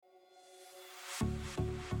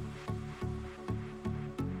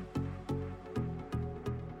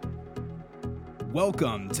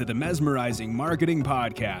Welcome to the Mesmerizing Marketing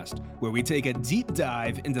Podcast, where we take a deep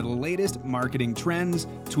dive into the latest marketing trends,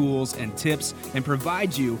 tools, and tips, and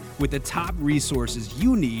provide you with the top resources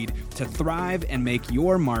you need to thrive and make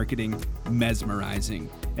your marketing mesmerizing.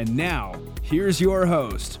 And now, here's your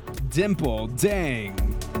host, Dimple Dang.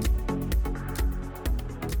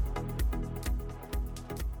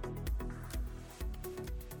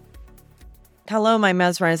 Hello, my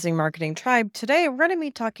mesmerizing marketing tribe. Today, we're going to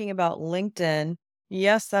be talking about LinkedIn.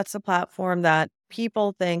 Yes, that's a platform that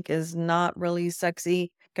people think is not really sexy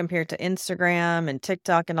compared to Instagram and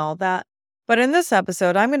TikTok and all that. But in this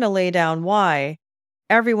episode, I'm going to lay down why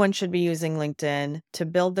everyone should be using LinkedIn to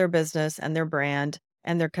build their business and their brand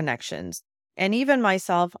and their connections. And even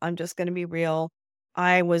myself, I'm just going to be real.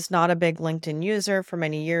 I was not a big LinkedIn user for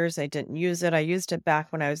many years. I didn't use it. I used it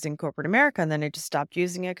back when I was in corporate America, and then I just stopped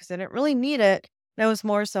using it because I didn't really need it. And I was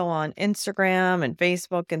more so on Instagram and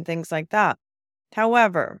Facebook and things like that.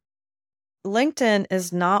 However, LinkedIn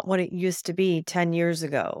is not what it used to be 10 years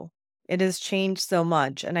ago. It has changed so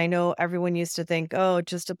much. And I know everyone used to think, oh,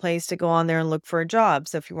 just a place to go on there and look for a job.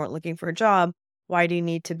 So if you weren't looking for a job, why do you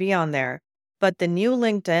need to be on there? But the new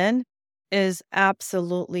LinkedIn is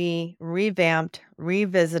absolutely revamped,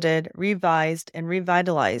 revisited, revised, and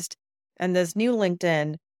revitalized. And this new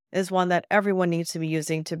LinkedIn is one that everyone needs to be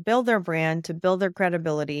using to build their brand, to build their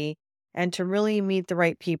credibility, and to really meet the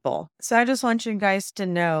right people. So I just want you guys to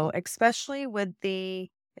know, especially with the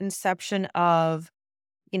inception of,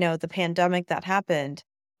 the pandemic that happened,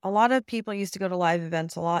 a lot of people used to go to live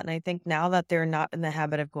events a lot. And I think now that they're not in the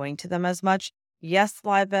habit of going to them as much, yes,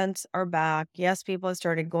 live events are back. Yes, people have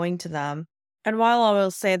started going to them. And while I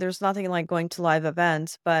will say there's nothing like going to live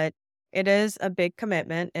events, but it is a big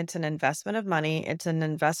commitment. It's an investment of money. It's an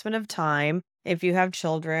investment of time. If you have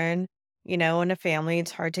children, and a family,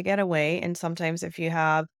 it's hard to get away. And sometimes if you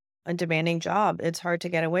have a demanding job, it's hard to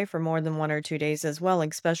get away for more than 1 or 2 days as well,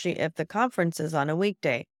 especially if the conference is on a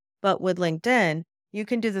weekday. But with LinkedIn, you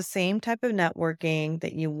can do the same type of networking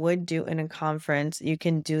that you would do in a conference. You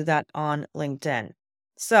can do that on LinkedIn.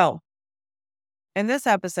 So in this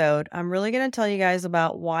episode, I'm really going to tell you guys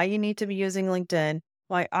about why you need to be using LinkedIn,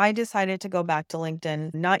 why I decided to go back to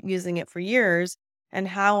LinkedIn, not using it for years, and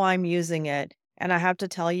how I'm using it. And I have to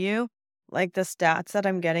tell you, like the stats that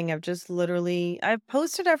I'm getting, I've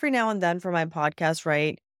posted every now and then for my podcast,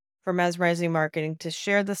 right? For Mesmerizing Marketing to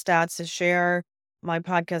share the stats, to share my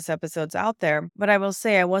podcast episodes out there. But I will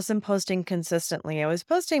say I wasn't posting consistently. I was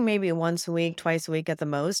posting maybe once a week, twice a week at the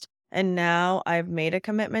most. And now I've made a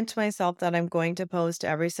commitment to myself that I'm going to post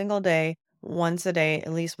every single day, once a day,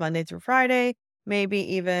 at least Monday through Friday, maybe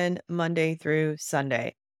even Monday through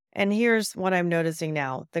Sunday. And here's what I'm noticing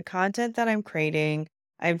now. The content that I'm creating,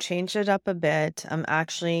 I've changed it up a bit. I'm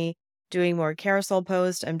actually doing more carousel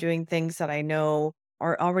posts. I'm doing things that I know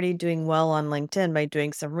are already doing well on LinkedIn by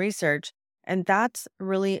doing some research. And that's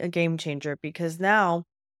really a game changer because now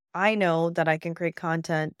I know that I can create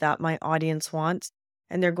content that my audience wants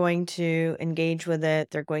and they're going to engage with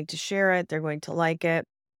it. They're going to share it. They're going to like it.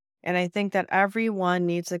 And I think that everyone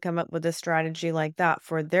needs to come up with a strategy like that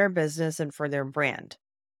for their business and for their brand.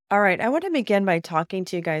 All right, I want to begin by talking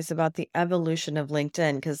to you guys about the evolution of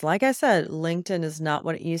LinkedIn because, like I said, LinkedIn is not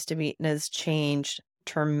what it used to be and has changed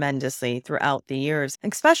tremendously throughout the years,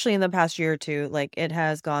 especially in the past year or two. Like it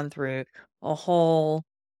has gone through a whole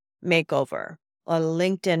makeover, a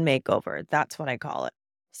LinkedIn makeover. That's what I call it.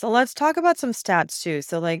 So let's talk about some stats too.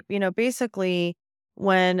 So basically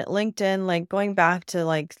when LinkedIn, going back to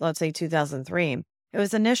let's say 2003, it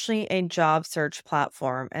was initially a job search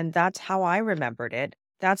platform. And that's how I remembered it.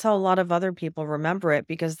 That's how a lot of other people remember it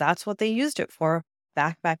because that's what they used it for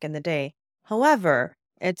back in the day. However,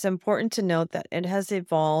 it's important to note that it has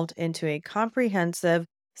evolved into a comprehensive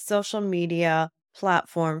social media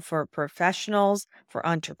platform for professionals, for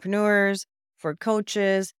entrepreneurs, for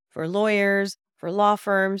coaches, for lawyers, for law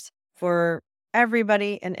firms, for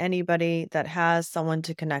everybody and anybody that has someone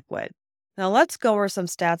to connect with. Now, let's go over some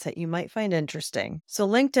stats that you might find interesting. So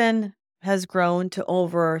LinkedIn has grown to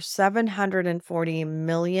over 740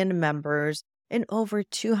 million members in over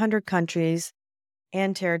 200 countries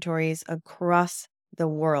and territories across the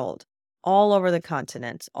world, all over the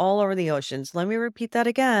continents, all over the oceans. Let me repeat that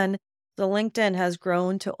again. The LinkedIn has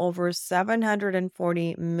grown to over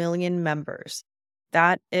 740 million members.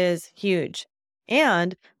 That is huge.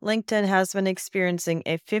 And LinkedIn has been experiencing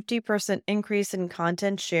a 50% increase in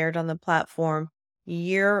content shared on the platform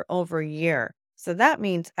year over year. So that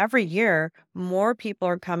means every year, more people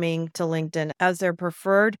are coming to LinkedIn as their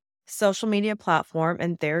preferred social media platform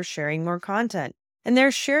and they're sharing more content. And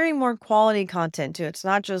they're sharing more quality content too. It's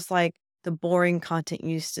not just like the boring content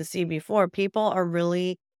you used to see before. People are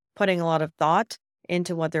really putting a lot of thought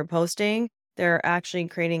into what they're posting. They're actually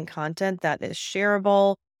creating content that is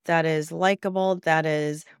shareable, that is likable, that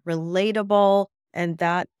is relatable, and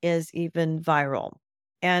that is even viral.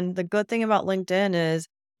 And the good thing about LinkedIn is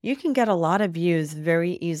you can get a lot of views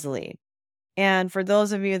very easily. And for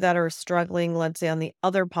those of you that are struggling, let's say on the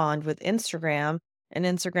other pond with Instagram and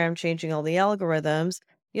Instagram changing all the algorithms,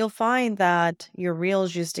 you'll find that your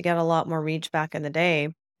reels used to get a lot more reach back in the day.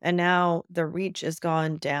 And now the reach has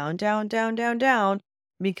gone down, down, down, down, down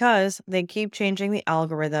because they keep changing the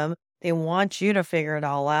algorithm. They want you to figure it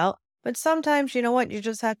all out. But sometimes, you know what? You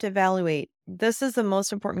just have to evaluate. This is the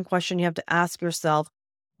most important question you have to ask yourself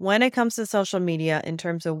when it comes to social media in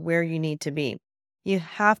terms of where you need to be. You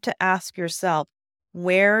have to ask yourself,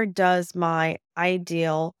 where does my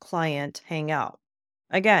ideal client hang out?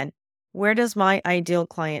 Again, where does my ideal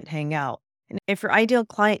client hang out? And if your ideal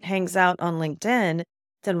client hangs out on LinkedIn,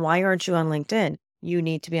 then why aren't you on LinkedIn? You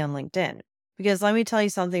need to be on LinkedIn. Because let me tell you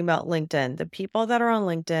something about LinkedIn. The people that are on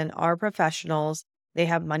LinkedIn are professionals. They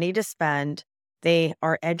have money to spend. They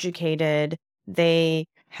are educated. They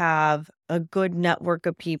have a good network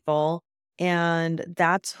of people. And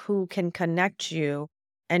that's who can connect you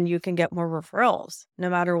and you can get more referrals no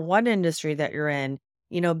matter what industry that you're in.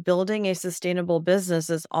 Building a sustainable business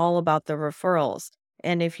is all about the referrals.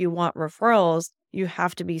 And if you want referrals, you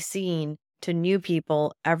have to be seen to new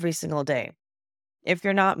people every single day. If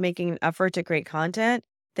you're not making an effort to create content,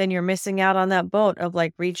 then you're missing out on that boat of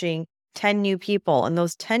like reaching 10 new people. And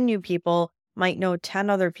those 10 new people might know 10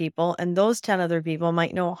 other people. And those 10 other people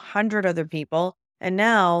might know 100 other people. And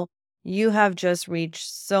now you have just reached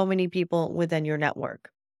so many people within your network.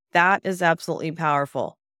 That is absolutely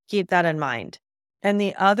powerful. Keep that in mind. And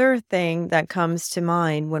the other thing that comes to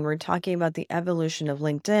mind when we're talking about the evolution of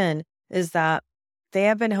LinkedIn is that they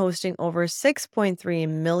have been hosting over 6.3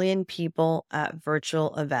 million people at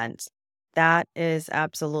virtual events. That is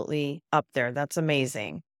absolutely up there. That's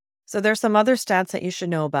amazing. So there's some other stats that you should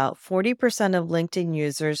know about. 40% of LinkedIn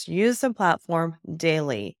users use the platform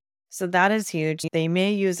daily. So that is huge. They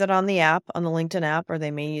may use it on the app, on the LinkedIn app, or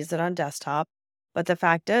they may use it on desktop. But the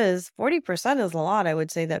fact is, 40% is a lot, I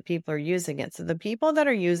would say, that people are using it. So the people that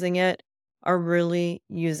are using it are really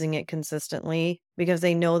using it consistently because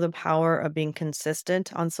they know the power of being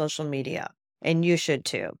consistent on social media. And you should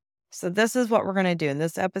too. So this is what we're going to do. In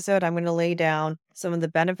this episode, I'm going to lay down some of the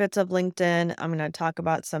benefits of LinkedIn. I'm going to talk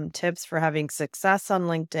about some tips for having success on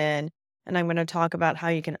LinkedIn. And I'm going to talk about how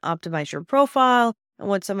you can optimize your profile and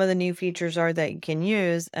what some of the new features are that you can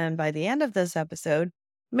use. And by the end of this episode,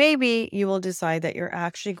 maybe you will decide that you're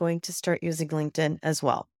actually going to start using LinkedIn as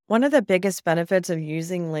well. One of the biggest benefits of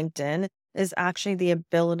using LinkedIn is actually the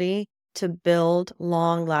ability to build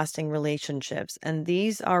long-lasting relationships. And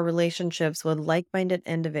these are relationships with like-minded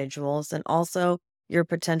individuals and also your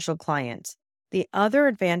potential clients. The other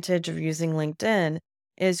advantage of using LinkedIn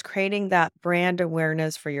is creating that brand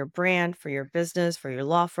awareness for your brand, for your business, for your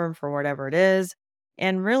law firm, for whatever it is.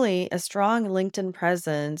 And really, a strong LinkedIn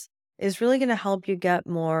presence is really going to help you get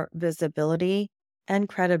more visibility and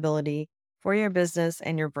credibility for your business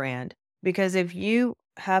and your brand. Because if you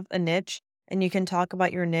have a niche and you can talk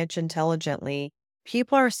about your niche intelligently,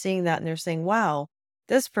 people are seeing that and they're saying, wow,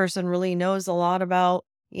 this person really knows a lot about,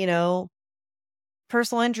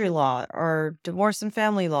 personal injury law or divorce and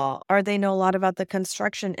family law, or they know a lot about the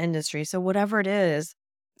construction industry. So whatever it is.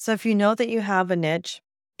 So if you know that you have a niche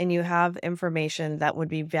and you have information that would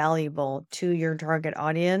be valuable to your target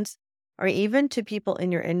audience, or even to people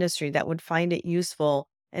in your industry that would find it useful,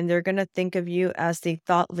 and they're going to think of you as the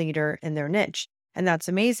thought leader in their niche. And that's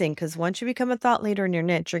amazing because once you become a thought leader in your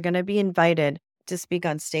niche, you're going to be invited to speak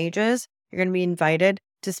on stages. You're going to be invited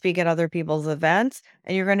to speak at other people's events,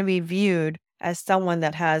 and you're going to be viewed as someone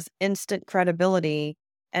that has instant credibility.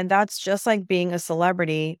 And that's just like being a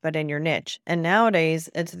celebrity, but in your niche. And nowadays,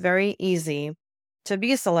 it's very easy to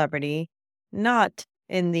be a celebrity, not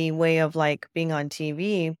in the way of like being on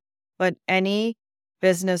TV, but any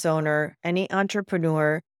business owner, any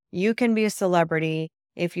entrepreneur, you can be a celebrity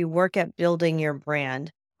if you work at building your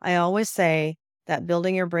brand. I always say that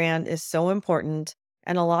building your brand is so important,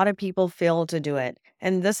 and a lot of people fail to do it.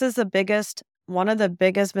 And this is one of the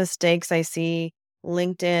biggest mistakes I see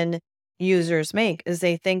LinkedIn users make is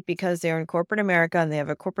they think because they're in corporate America and they have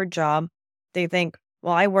a corporate job, they think,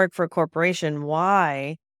 well, I work for a corporation.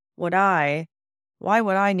 Would I why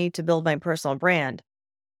would I need to build my personal brand?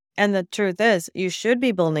 And the truth is, you should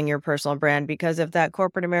be building your personal brand because if that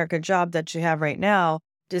corporate America job that you have right now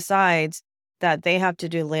decides that they have to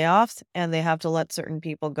do layoffs and they have to let certain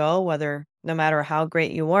people go, no matter how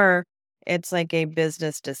great you were, It's like a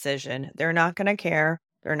business decision. They're not going to care.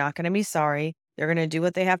 They're not going to be sorry. They're going to do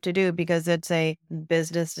what they have to do because it's a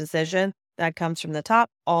business decision that comes from the top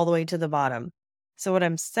all the way to the bottom. So, what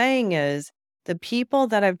I'm saying is, the people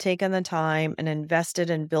that have taken the time and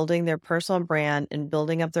invested in building their personal brand and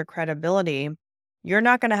building up their credibility, you're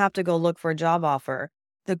not going to have to go look for a job offer.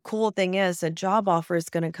 The cool thing is, a job offer is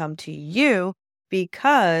going to come to you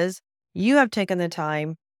because you have taken the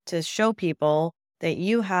time to show people that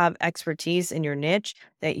you have expertise in your niche,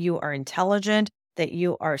 that you are intelligent, that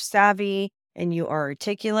you are savvy, and you are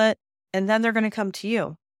articulate. And then they're going to come to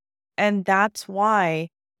you. And that's why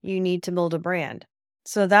you need to build a brand.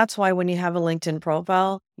 So that's why when you have a LinkedIn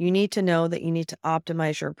profile, you need to know that you need to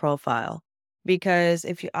optimize your profile. Because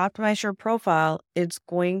if you optimize your profile, it's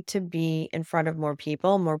going to be in front of more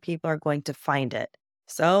people are going to find it.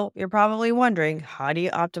 So you're probably wondering, how do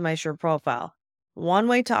you optimize your profile? One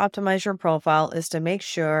way to optimize your profile is to make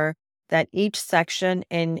sure that each section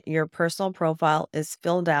in your personal profile is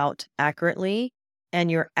filled out accurately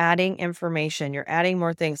and you're adding information. You're adding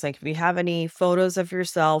more things. Like if you have any photos of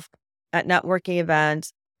yourself at networking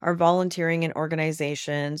events or volunteering in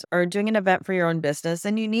organizations or doing an event for your own business,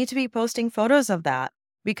 then you need to be posting photos of that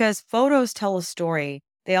because photos tell a story.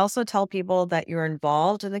 They also tell people that you're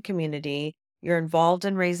involved in the community, you're involved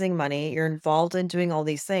in raising money, you're involved in doing all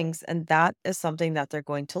these things, and that is something that they're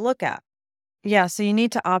going to look at. Yeah, so you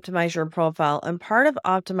need to optimize your profile. And part of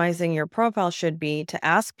optimizing your profile should be to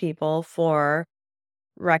ask people for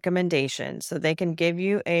recommendations. So they can give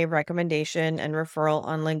you a recommendation and referral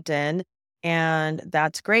on LinkedIn. And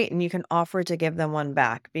that's great. And you can offer to give them one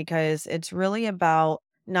back because it's really about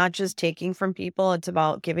not just taking from people, it's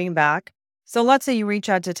about giving back. So let's say you reach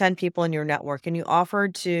out to 10 people in your network and you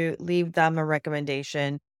offered to leave them a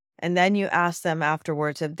recommendation. And then you ask them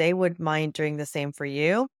afterwards if they would mind doing the same for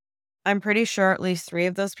you. I'm pretty sure at least 3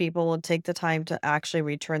 of those people will take the time to actually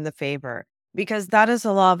return the favor because that is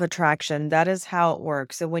a law of attraction. That is how it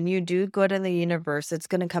works. So when you do good in the universe, it's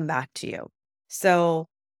going to come back to you. So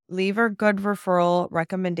leave a good referral,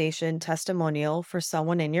 recommendation, testimonial for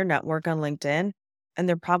someone in your network on LinkedIn, and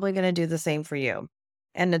they're probably going to do the same for you.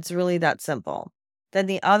 And it's really that simple. Then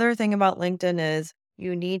the other thing about LinkedIn is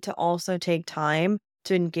you need to also take time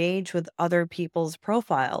to engage with other people's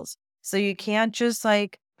profiles. So you can't just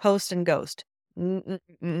like post and ghost.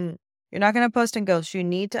 Mm-mm-mm-mm. You're not going to post and ghost. You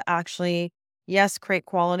need to actually, yes, create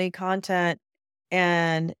quality content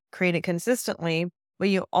and create it consistently, but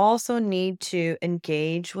you also need to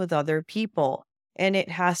engage with other people. And it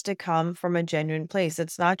has to come from a genuine place.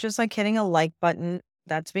 It's not just like hitting a like button,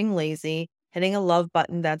 that's being lazy, hitting a love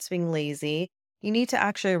button, that's being lazy. You need to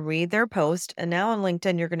actually read their post. And now on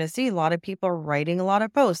LinkedIn, you're going to see a lot of people writing a lot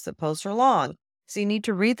of posts. The posts are long. So you need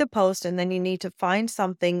to read the post and then you need to find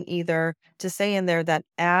something either to say in there that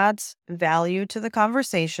adds value to the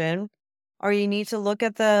conversation, or you need to look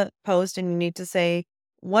at the post and you need to say,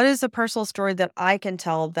 what is a personal story that I can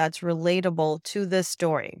tell that's relatable to this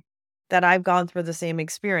story, that I've gone through the same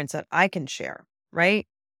experience that I can share, right?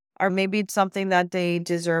 Or maybe it's something that they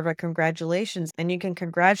deserve a congratulations and you can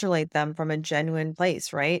congratulate them from a genuine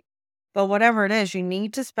place, right? But whatever it is, you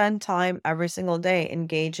need to spend time every single day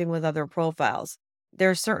engaging with other profiles. There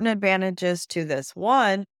are certain advantages to this.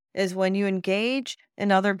 One is when you engage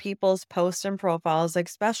in other people's posts and profiles,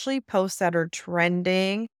 especially posts that are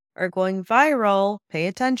trending or going viral, pay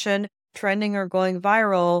attention, trending or going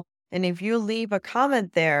viral. And if you leave a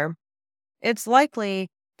comment there, it's likely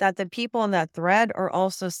that the people in that thread are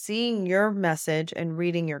also seeing your message and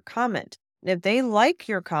reading your comment. And if they like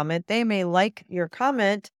your comment, they may like your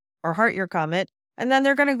comment or heart your comment. And then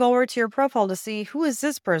they're going to go over to your profile to see, who is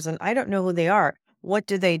this person? I don't know who they are. What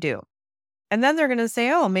do they do? And then they're going to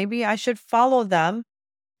say, oh, maybe I should follow them.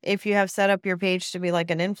 If you have set up your page to be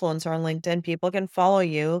like an influencer on LinkedIn, people can follow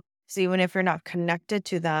you. So even if you're not connected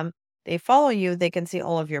to them, they follow you, they can see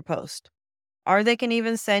all of your posts. Or they can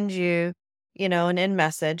even send you, an in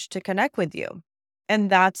message to connect with you. And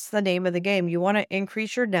that's the name of the game. You want to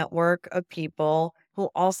increase your network of people who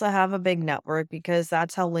also have a big network because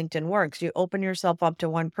that's how LinkedIn works. You open yourself up to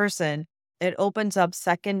one person, it opens up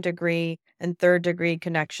second degree and third degree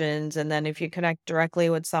connections. And then if you connect directly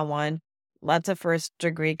with someone, that's a first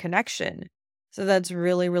degree connection. So that's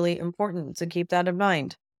really, really important. So keep that in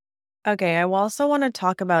mind. Okay, I also want to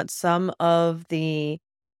talk about some of the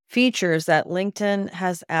features that LinkedIn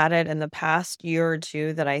has added in the past year or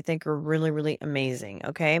two that I think are really, really amazing.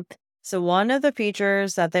 Okay. So one of the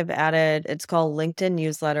features that they've added, it's called LinkedIn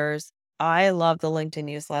newsletters. I love the LinkedIn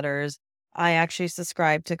newsletters. I actually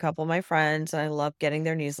subscribe to a couple of my friends and I love getting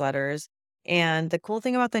their newsletters. And the cool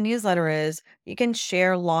thing about the newsletter is you can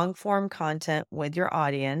share long form content with your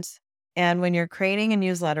audience. And when you're creating a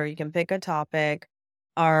newsletter, you can pick a topic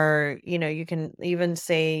or, you can even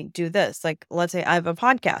say, do this. Like, let's say I have a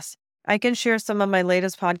podcast. I can share some of my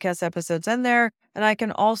latest podcast episodes in there. And I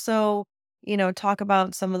can also, talk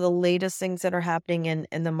about some of the latest things that are happening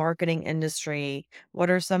in the marketing industry. What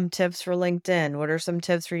are some tips for LinkedIn? What are some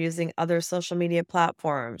tips for using other social media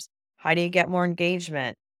platforms? How do you get more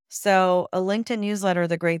engagement? So a LinkedIn newsletter,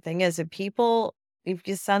 the great thing is if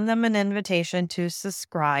you send them an invitation to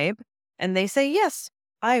subscribe, and they say, yes,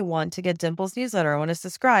 I want to get Dimple's newsletter. I want to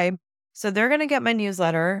subscribe. So they're going to get my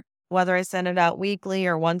newsletter, whether I send it out weekly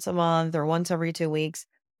or once a month or once every 2 weeks.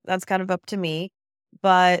 That's kind of up to me.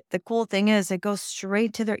 But the cool thing is it goes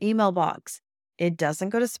straight to their email box. It doesn't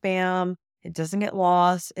go to spam. It doesn't get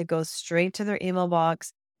lost. It goes straight to their email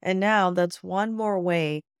box. And now that's one more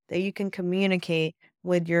way that you can communicate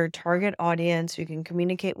with your target audience. You can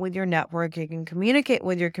communicate with your network. You can communicate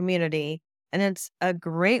with your community. And it's a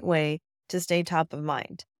great way to stay top of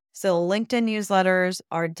mind. So LinkedIn newsletters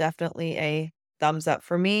are definitely a thumbs up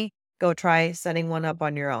for me. Go try setting one up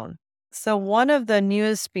on your own. So one of the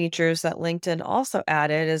newest features that LinkedIn also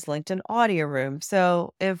added is LinkedIn Audio Room.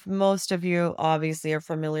 So if most of you obviously are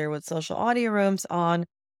familiar with social audio rooms on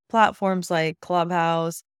platforms like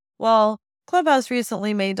Clubhouse, well, Clubhouse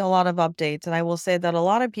recently made a lot of updates, and I will say that a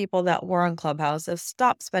lot of people that were on Clubhouse have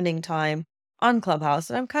stopped spending time on Clubhouse,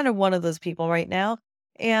 and I'm kind of one of those people right now.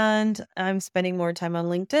 And I'm spending more time on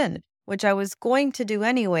LinkedIn, which I was going to do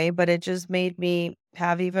anyway, but it just made me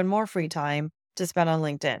have even more free time to spend on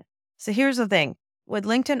LinkedIn. So here's the thing. With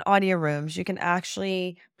LinkedIn audio rooms, you can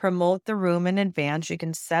actually promote the room in advance. You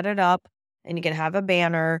can set it up and you can have a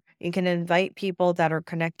banner. You can invite people that are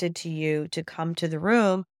connected to you to come to the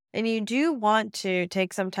room. And you do want to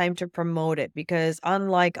take some time to promote it because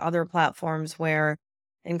unlike other platforms where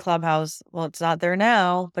in Clubhouse, well, it's not there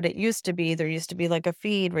now, but it used to be. There used to be like a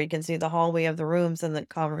feed where you can see the hallway of the rooms and the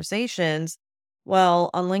conversations.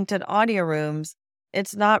 Well, on LinkedIn audio rooms,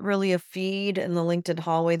 it's not really a feed in the LinkedIn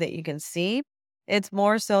hallway that you can see. It's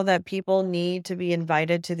more so that people need to be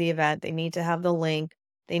invited to the event. They need to have the link.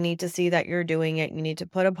 They need to see that you're doing it. You need to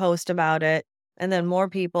put a post about it. And then more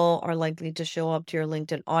people are likely to show up to your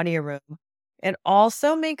LinkedIn audio room. It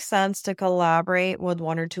also makes sense to collaborate with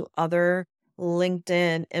one or two other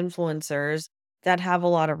LinkedIn influencers that have a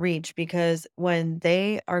lot of reach because when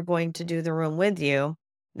they are going to do the room with you,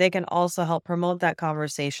 they can also help promote that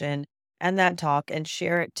conversation and that talk and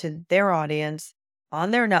share it to their audience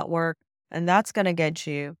on their network. And that's going to get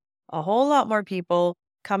you a whole lot more people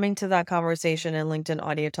coming to that conversation in LinkedIn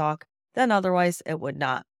Audio Talk than otherwise it would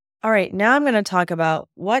not. All right, now I'm going to talk about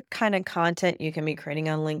what kind of content you can be creating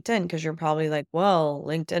on LinkedIn because you're probably like, well,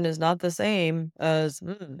 LinkedIn is not the same as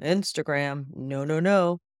Instagram. No, no,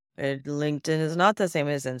 no. LinkedIn is not the same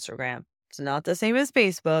as Instagram. It's not the same as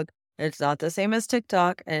Facebook. It's not the same as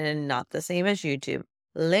TikTok and not the same as YouTube.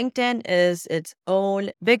 LinkedIn is its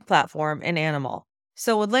own big platform and animal.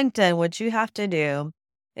 So with LinkedIn, what you have to do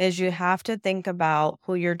is you have to think about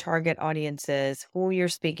who your target audience is, who you're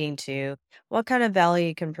speaking to, what kind of value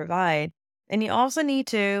you can provide. And you also need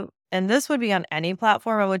to, and this would be on any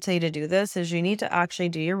platform, I would say to do this, is you need to actually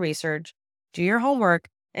do your research, do your homework,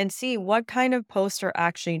 and see what kind of posts are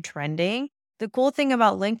actually trending. The cool thing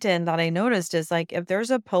about LinkedIn that I noticed is like if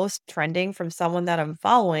there's a post trending from someone that I'm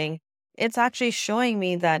following, it's actually showing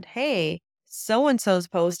me that, hey, so and so's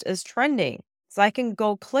post is trending. So I can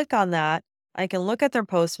go click on that. I can look at their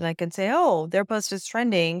post and I can say, oh, their post is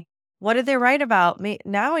trending. What did they write about me?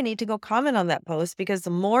 Now I need to go comment on that post because the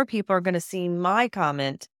more people are going to see my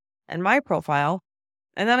comment and my profile.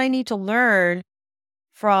 And then I need to learn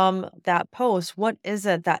from that post, what is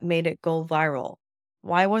it that made it go viral?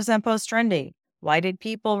 Why was that post trending? Why did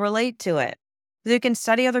people relate to it? So you can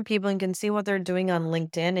study other people and can see what they're doing on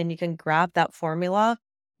LinkedIn and you can grab that formula.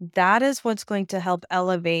 That is what's going to help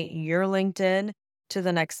elevate your LinkedIn to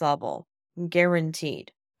the next level.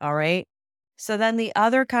 Guaranteed. All right. So then the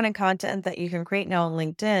other kind of content that you can create now on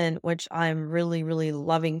LinkedIn, which I'm really, really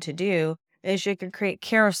loving to do, is you can create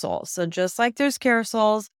carousels. So just like there's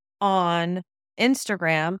carousels on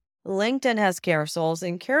Instagram, LinkedIn has carousels,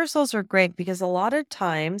 and carousels are great because a lot of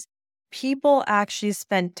times people actually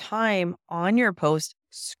spend time on your post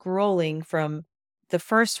scrolling from the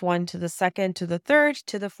first one to the second to the third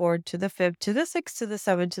to the fourth to the fifth to the sixth to the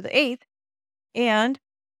seventh to the eighth. And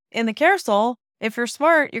in the carousel, if you're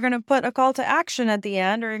smart, you're going to put a call to action at the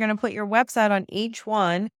end, or you're going to put your website on each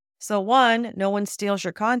one. So one, no one steals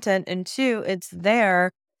your content. And two, it's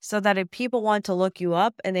there so that if people want to look you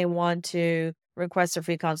up and they want to request a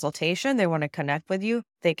free consultation, they want to connect with you,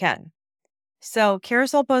 they can. So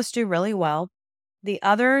carousel posts do really well. The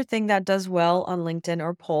other thing that does well on LinkedIn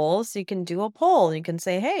are polls. You can do a poll. You can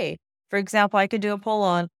say, hey, for example, I could do a poll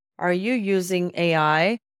on, are you using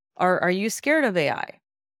AI or are you scared of AI?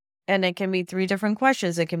 And it can be 3 different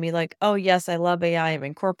questions. It can be like, oh, yes, I love AI. I'm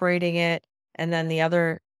incorporating it. And then the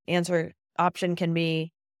other answer option can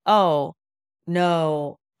be, oh,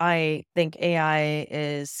 no, I think AI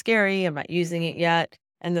is scary. I'm not using it yet.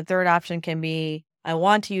 And the third option can be, I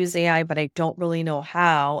want to use AI, but I don't really know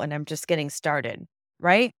how. And I'm just getting started.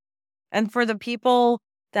 Right. And for the people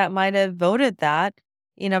that might have voted that,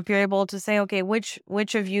 if you're able to say, okay, which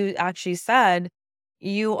of you actually said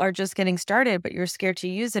you are just getting started, but you're scared to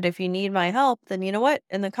use it. If you need my help, then you know what?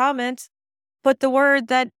 In the comments, put the word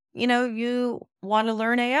that, you want to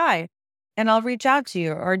learn AI and I'll reach out to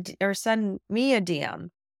you or send me a DM.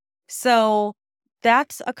 So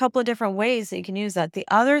that's a couple of different ways that you can use that. The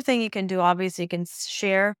other thing you can do, obviously, you can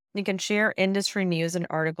share industry news and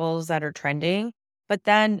articles that are trending, but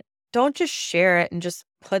then don't just share it and just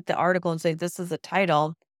put the article and say, this is the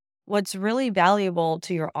title. What's really valuable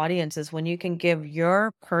to your audience is when you can give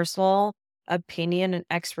your personal opinion and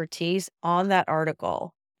expertise on that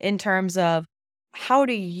article in terms of how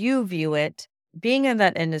do you view it, being in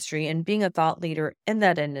that industry and being a thought leader in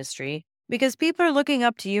that industry, because people are looking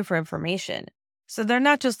up to you for information. So they're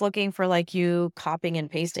not just looking for like you copying and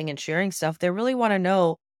pasting and sharing stuff. They really want to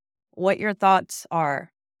know what your thoughts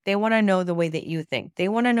are. They want to know the way that you think. They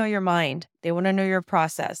want to know your mind. They want to know your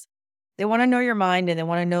process. They want to know your mind and they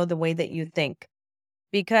want to know the way that you think.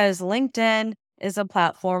 Because LinkedIn is a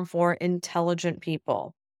platform for intelligent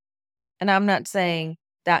people. And I'm not saying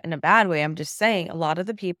that in a bad way. I'm just saying a lot of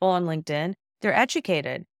the people on LinkedIn, they're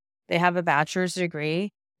educated. They have a bachelor's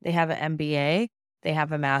degree. They have an MBA. They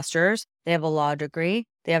have a master's. They have a law degree.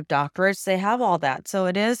 They have doctorates. They have all that. So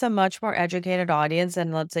it is a much more educated audience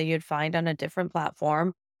than, let's say, you'd find on a different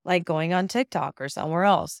platform, like going on TikTok or somewhere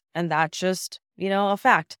else. And that's just, a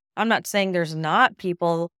fact. I'm not saying there's not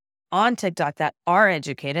people on TikTok that are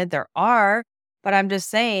educated. There are, but I'm just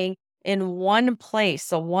saying in one place,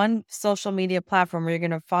 so one social media platform where you're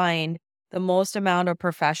going to find the most amount of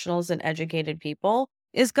professionals and educated people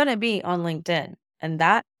is going to be on LinkedIn. And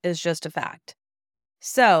that is just a fact.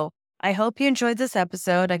 So I hope you enjoyed this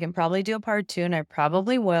episode. I can probably do a part 2 and I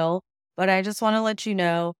probably will, but I just want to let you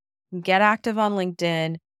know, get active on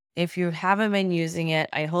LinkedIn. If you haven't been using it,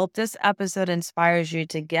 I hope this episode inspires you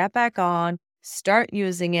to get back on, start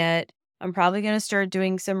using it. I'm probably going to start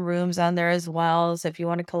doing some rooms on there as well. So if you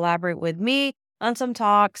want to collaborate with me on some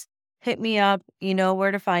talks, hit me up. You know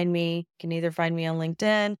where to find me. You can either find me on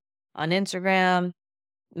LinkedIn, on Instagram.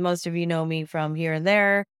 Most of you know me from here and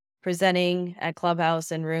there, presenting at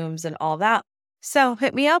Clubhouse and rooms and all that. So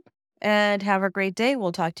hit me up and have a great day.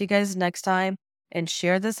 We'll talk to you guys next time and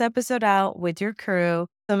share this episode out with your crew.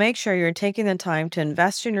 So make sure you're taking the time to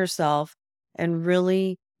invest in yourself and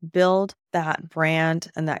really build that brand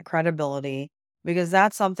and that credibility, because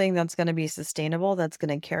that's something that's going to be sustainable, that's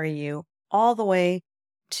going to carry you all the way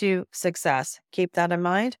to success. Keep that in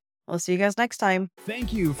mind. I'll see you guys next time.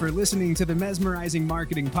 Thank you for listening to the Mesmerizing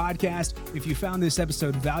Marketing Podcast. If you found this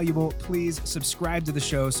episode valuable, please subscribe to the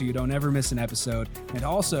show so you don't ever miss an episode, and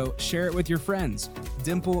also share it with your friends.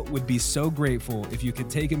 Dimple would be so grateful if you could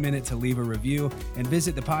take a minute to leave a review and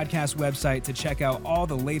visit the podcast website to check out all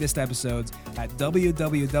the latest episodes at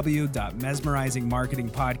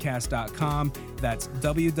www.mesmerizingmarketingpodcast.com. That's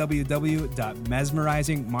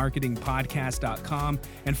www.mesmerizingmarketingpodcast.com.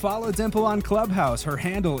 And follow Dimple on Clubhouse. Her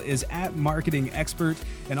handle is @marketingexpert.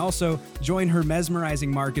 And also join her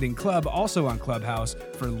Mesmerizing Marketing Club, also on Clubhouse,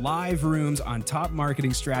 for live rooms on top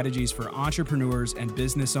marketing strategies for entrepreneurs and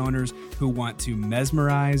business owners who want to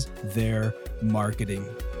mesmerize their marketing.